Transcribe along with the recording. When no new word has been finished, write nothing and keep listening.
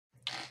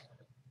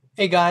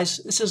Hey guys,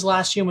 this is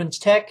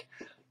LastHumansTech.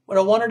 What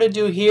I wanted to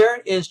do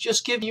here is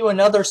just give you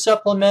another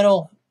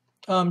supplemental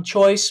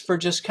choice for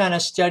just kind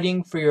of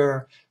studying for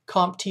your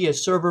CompTIA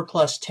Server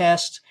Plus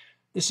test.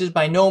 This is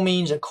by no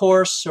means a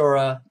course or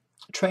a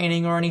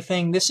training or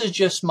anything. This is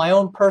just my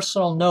own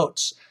personal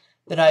notes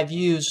that I've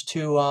used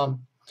to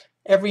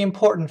every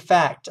important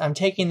fact. I'm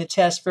taking the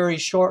test very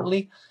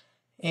shortly,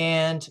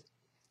 and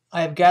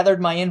I've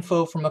gathered my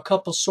info from a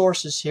couple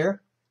sources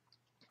here.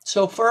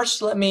 So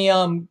first, let me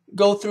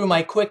go through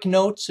my quick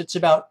notes. It's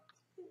about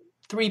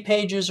 3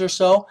 pages or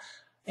so,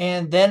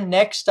 and then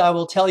next I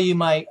will tell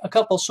you a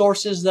couple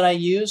sources that I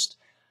used,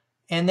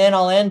 and then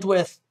I'll end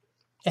with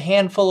a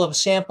handful of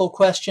sample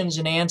questions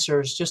and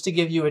answers just to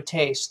give you a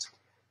taste.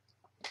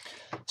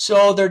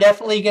 So they're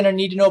definitely going to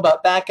need to know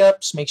about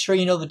backups. Make sure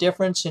you know the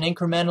difference in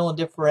incremental and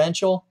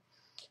differential,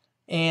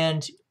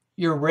 and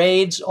your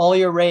RAIDs, all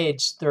your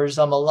RAIDs. There's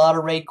a lot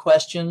of RAID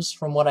questions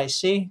from what I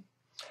see.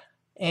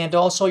 And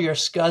also your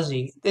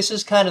SCSI. This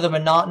is kind of the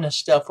monotonous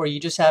stuff where you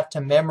just have to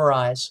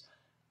memorize,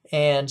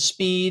 and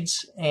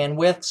speeds and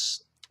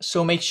widths.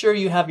 So make sure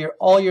you have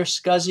all your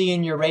SCSI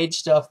and your RAID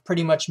stuff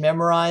pretty much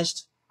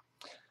memorized.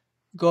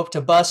 Go up to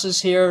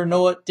buses here.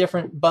 Know what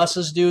different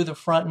buses do, the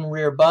front and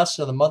rear bus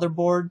of the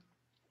motherboard.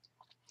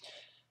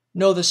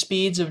 Know the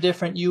speeds of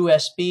different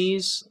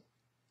USBs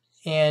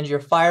and your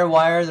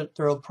FireWire.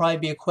 There will probably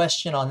be a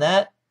question on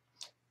that.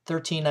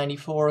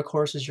 1394, of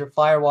course, is your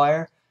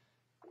FireWire.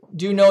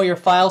 Do know your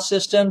file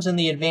systems and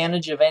the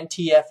advantage of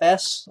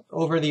NTFS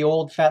over the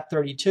old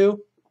FAT32.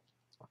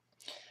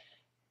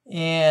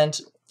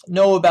 And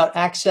know about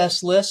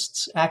access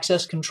lists,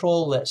 access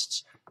control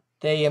lists.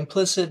 They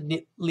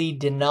implicitly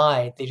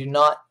deny. They do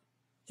not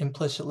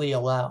implicitly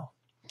allow.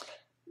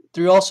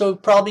 They're also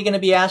probably going to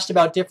be asked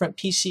about different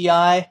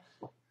PCI,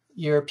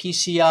 your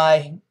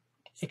PCI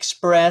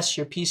Express,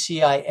 your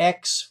PCI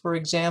X, for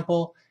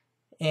example,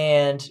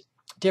 and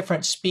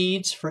different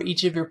speeds for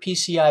each of your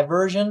PCI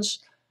versions.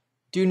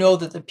 Do know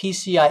that the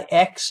PCI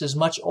X is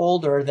much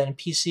older than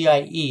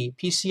PCIe.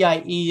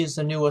 PCIe is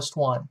the newest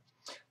one.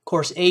 Of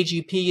course,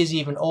 AGP is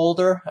even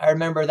older. I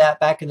remember that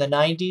back in the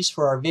 90s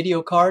for our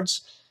video cards.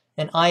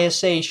 And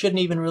ISA shouldn't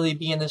even really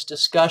be in this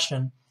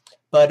discussion,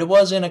 but it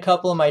was in a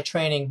couple of my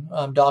training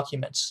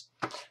documents.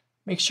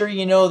 Make sure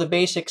you know the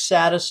basic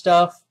SATA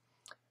stuff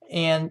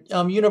and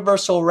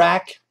universal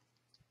rack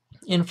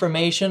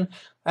information.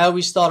 I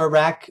always thought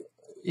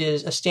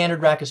a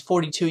standard rack is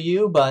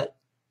 42U, but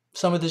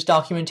some of this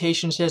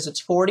documentation says it's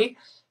 40,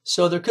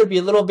 so there could be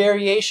a little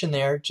variation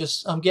there.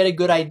 Just get a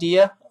good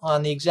idea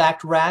on the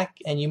exact rack,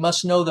 and you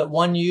must know that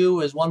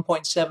 1U is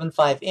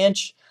 1.75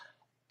 inch,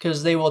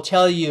 because they will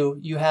tell you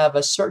you have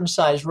a certain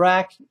size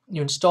rack,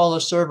 you install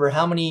a server,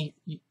 how many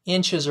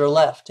inches are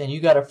left, and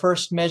you got to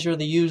first measure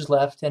the U's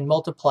left and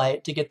multiply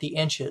it to get the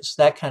inches,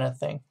 that kind of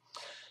thing.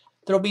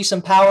 There will be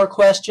some power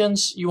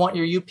questions. You want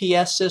your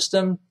UPS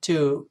system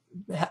to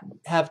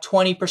have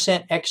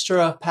 20%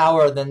 extra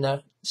power than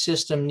the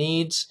system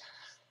needs,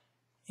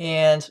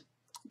 and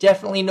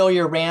definitely know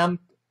your RAM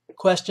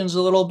questions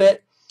a little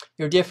bit,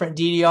 your different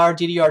DDR,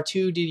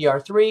 DDR2,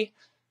 DDR3.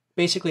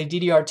 Basically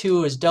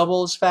DDR2 is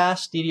double as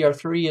fast,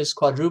 DDR3 is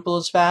quadruple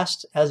as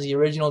fast as the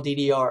original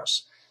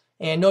DDRs.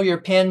 And know your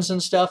pins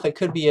and stuff. It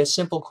could be a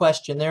simple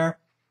question there.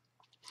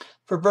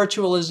 For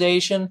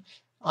virtualization,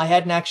 I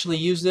hadn't actually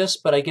used this,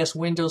 but I guess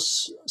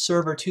Windows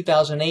Server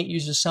 2008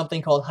 uses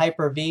something called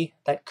Hyper-V.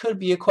 That could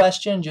be a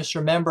question. Just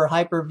remember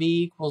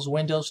Hyper-V equals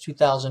Windows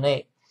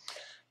 2008.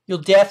 You'll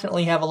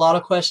definitely have a lot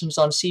of questions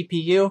on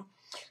CPU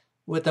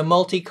with a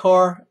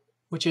multi-core,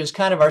 which is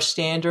kind of our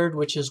standard,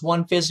 which is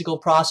one physical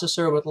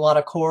processor with a lot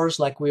of cores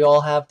like we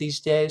all have these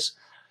days.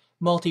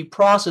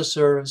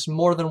 Multi-processor is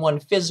more than one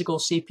physical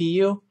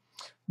CPU.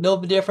 Know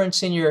the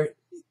difference in your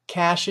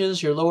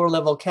caches, your lower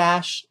level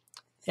cache.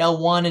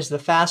 L1 is the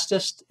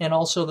fastest and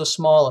also the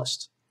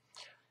smallest.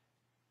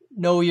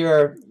 Know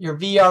your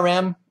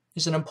VRM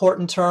is an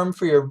important term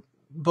for your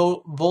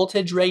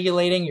voltage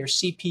regulating your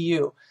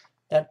CPU.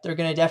 That they're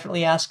going to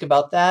definitely ask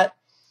about that.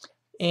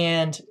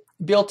 And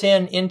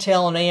built-in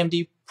Intel and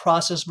AMD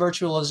process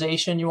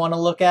virtualization you want to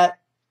look at.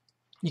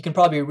 You can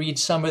probably read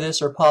some of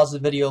this or pause the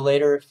video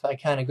later if I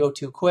kind of go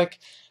too quick.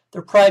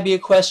 There'll probably be a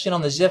question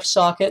on the ZIF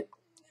socket.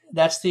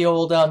 That's the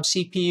old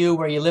CPU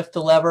where you lift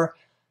the lever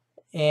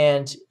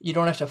and you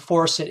don't have to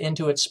force it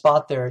into its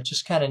spot there. It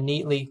just kind of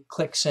neatly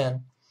clicks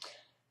in.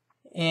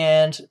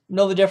 And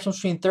know the difference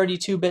between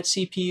 32-bit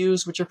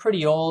CPUs, which are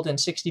pretty old, and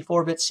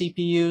 64-bit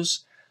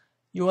CPUs.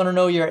 You want to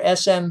know your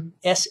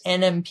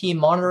SNMP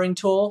monitoring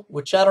tool,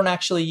 which I don't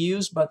actually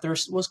use, but there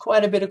was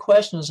quite a bit of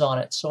questions on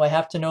it, so I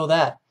have to know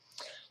that.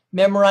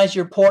 Memorize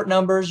your port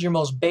numbers, your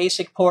most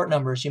basic port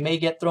numbers. You may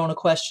get thrown a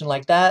question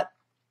like that.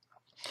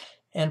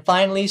 And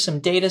finally, some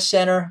data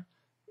center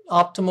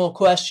optimal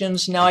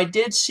questions. Now, I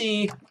did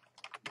see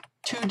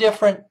 2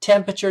 different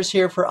temperatures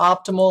here for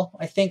optimal.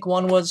 I think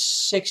one was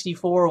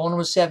 64, one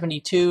was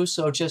 72,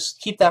 so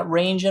just keep that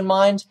range in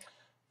mind.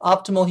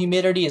 Optimal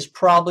humidity is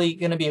probably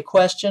going to be a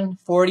question.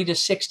 40 to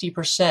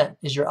 60%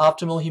 is your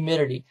optimal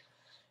humidity.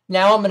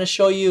 Now I'm going to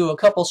show you a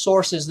couple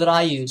sources that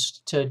I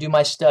used to do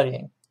my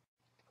studying.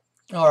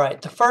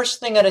 Alright, the first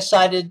thing I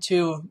decided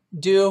to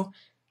do,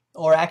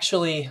 or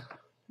actually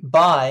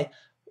buy,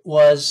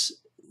 was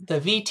the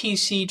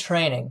VTC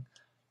Training.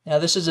 Now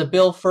this is a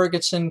Bill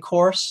Ferguson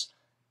course,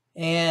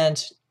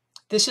 and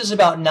this is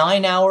about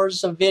 9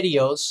 hours of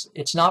videos.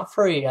 It's not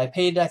free. I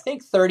paid, I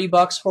think,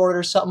 $30 for it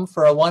or something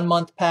for a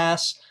 1-month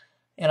pass,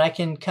 and I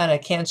can kind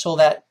of cancel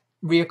that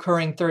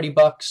reoccurring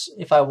 $30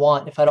 if I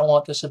want, if I don't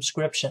want the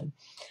subscription.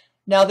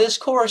 Now this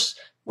course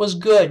was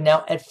good.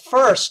 Now at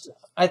first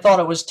I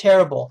thought it was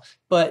terrible,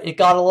 but it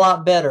got a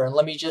lot better, and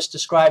let me just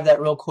describe that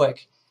real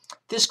quick.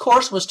 This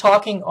course was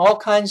talking all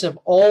kinds of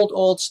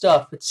old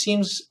stuff. It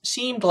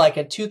seemed like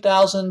a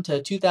 2000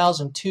 to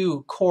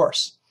 2002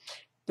 course.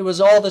 There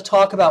was all the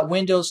talk about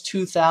Windows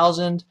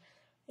 2000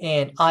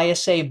 and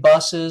ISA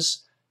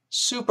buses,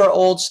 super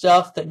old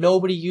stuff that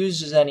nobody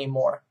uses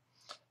anymore.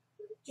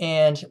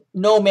 And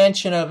no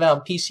mention of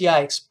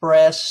PCI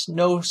Express,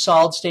 no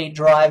solid-state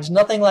drives,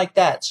 nothing like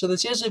that. So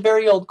this is a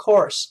very old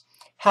course.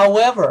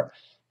 However,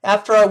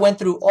 after I went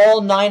through all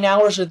 9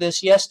 hours of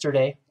this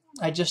yesterday,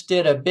 I just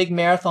did a big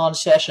marathon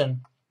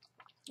session,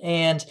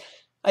 and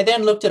I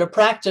then looked at a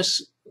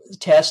practice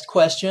test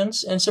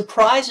questions, and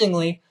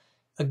surprisingly,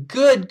 a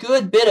good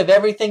bit of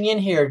everything in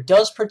here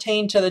does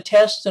pertain to the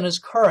test and is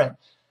current.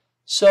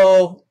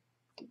 So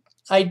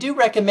I do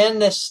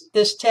recommend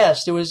this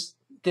test. It was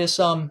this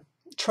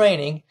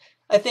training.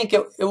 I think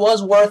it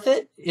was worth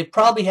it. It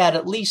probably had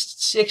at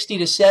least 60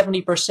 to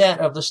 70%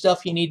 of the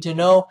stuff you need to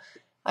know.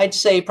 I'd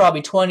say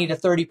probably 20 to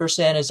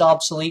 30% is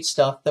obsolete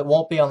stuff that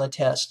won't be on the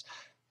test.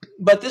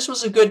 But this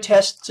was a good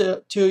test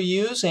to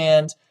use,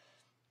 and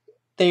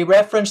they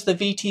referenced the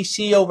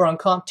VTC over on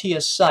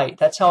CompTIA's site.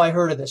 That's how I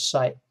heard of this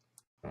site.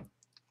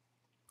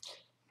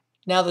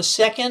 Now the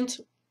second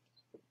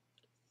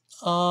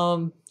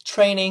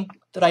training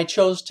that I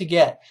chose to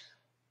get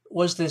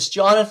was this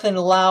Jonathan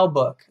Lau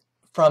book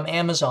from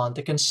Amazon,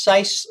 the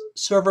Concise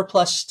Server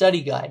Plus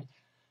Study Guide.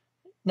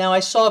 Now I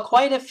saw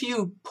quite a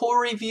few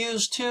poor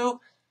reviews too,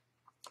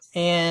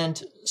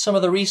 and some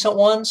of the recent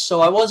ones,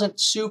 so I wasn't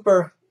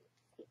super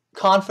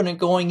confident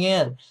going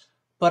in,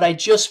 but I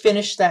just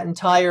finished that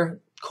entire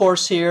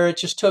course here. It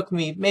just took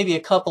me maybe a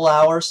couple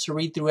hours to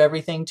read through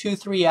everything,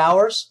 2-3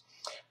 hours,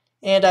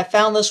 and I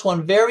found this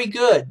one very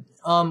good.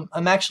 I'm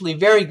actually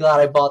very glad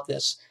I bought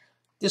this.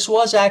 This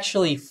was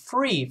actually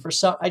free for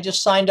some. I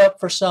just signed up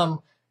for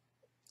some.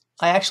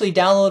 I actually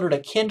downloaded a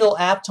Kindle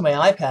app to my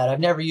iPad. I've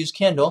never used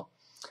Kindle,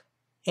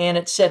 and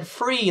it said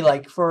free,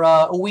 like for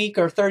a week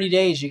or 30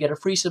 days you get a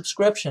free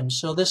subscription.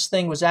 So this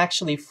thing was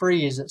actually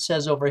free, as it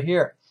says over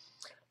here.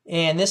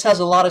 And this has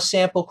a lot of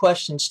sample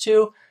questions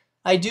too.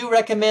 I do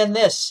recommend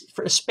this,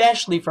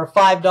 especially for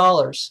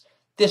 $5.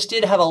 This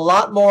did have a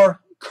lot more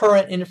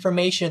current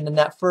information than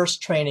that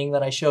first training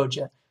that I showed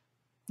you.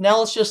 Now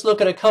let's just look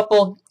at a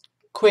couple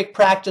quick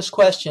practice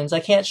questions. I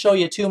can't show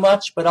you too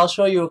much, but I'll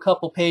show you a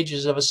couple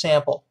pages of a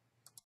sample.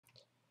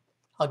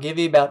 I'll give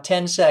you about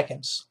 10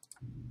 seconds.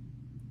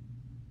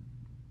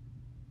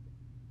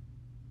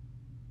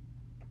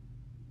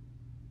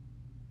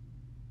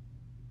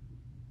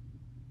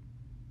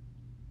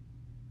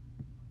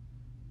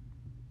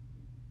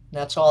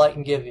 That's all I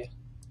can give you.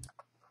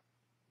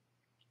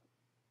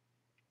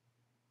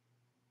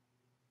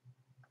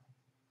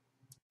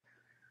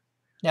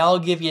 Now I'll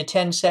give you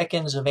 10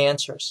 seconds of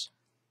answers.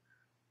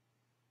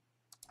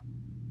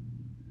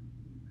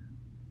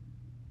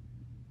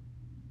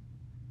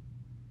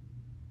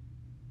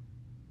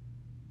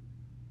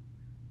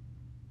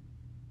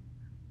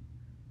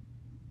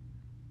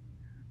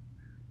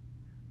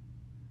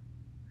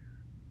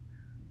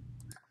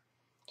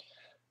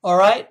 All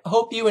right,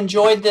 hope you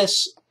enjoyed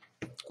this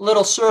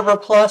little Server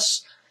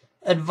Plus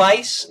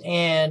advice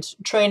and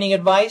training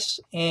advice,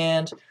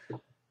 and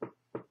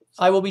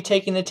I will be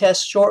taking the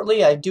test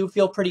shortly. I do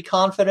feel pretty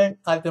confident.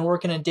 I've been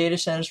working in data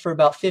centers for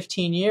about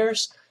 15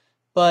 years,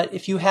 but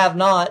if you have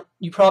not,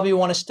 you probably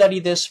want to study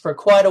this for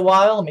quite a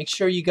while. Make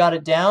sure you got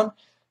it down,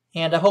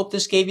 and I hope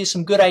this gave you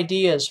some good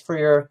ideas for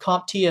your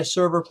CompTIA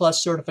Server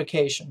Plus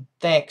certification.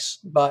 Thanks.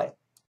 Bye.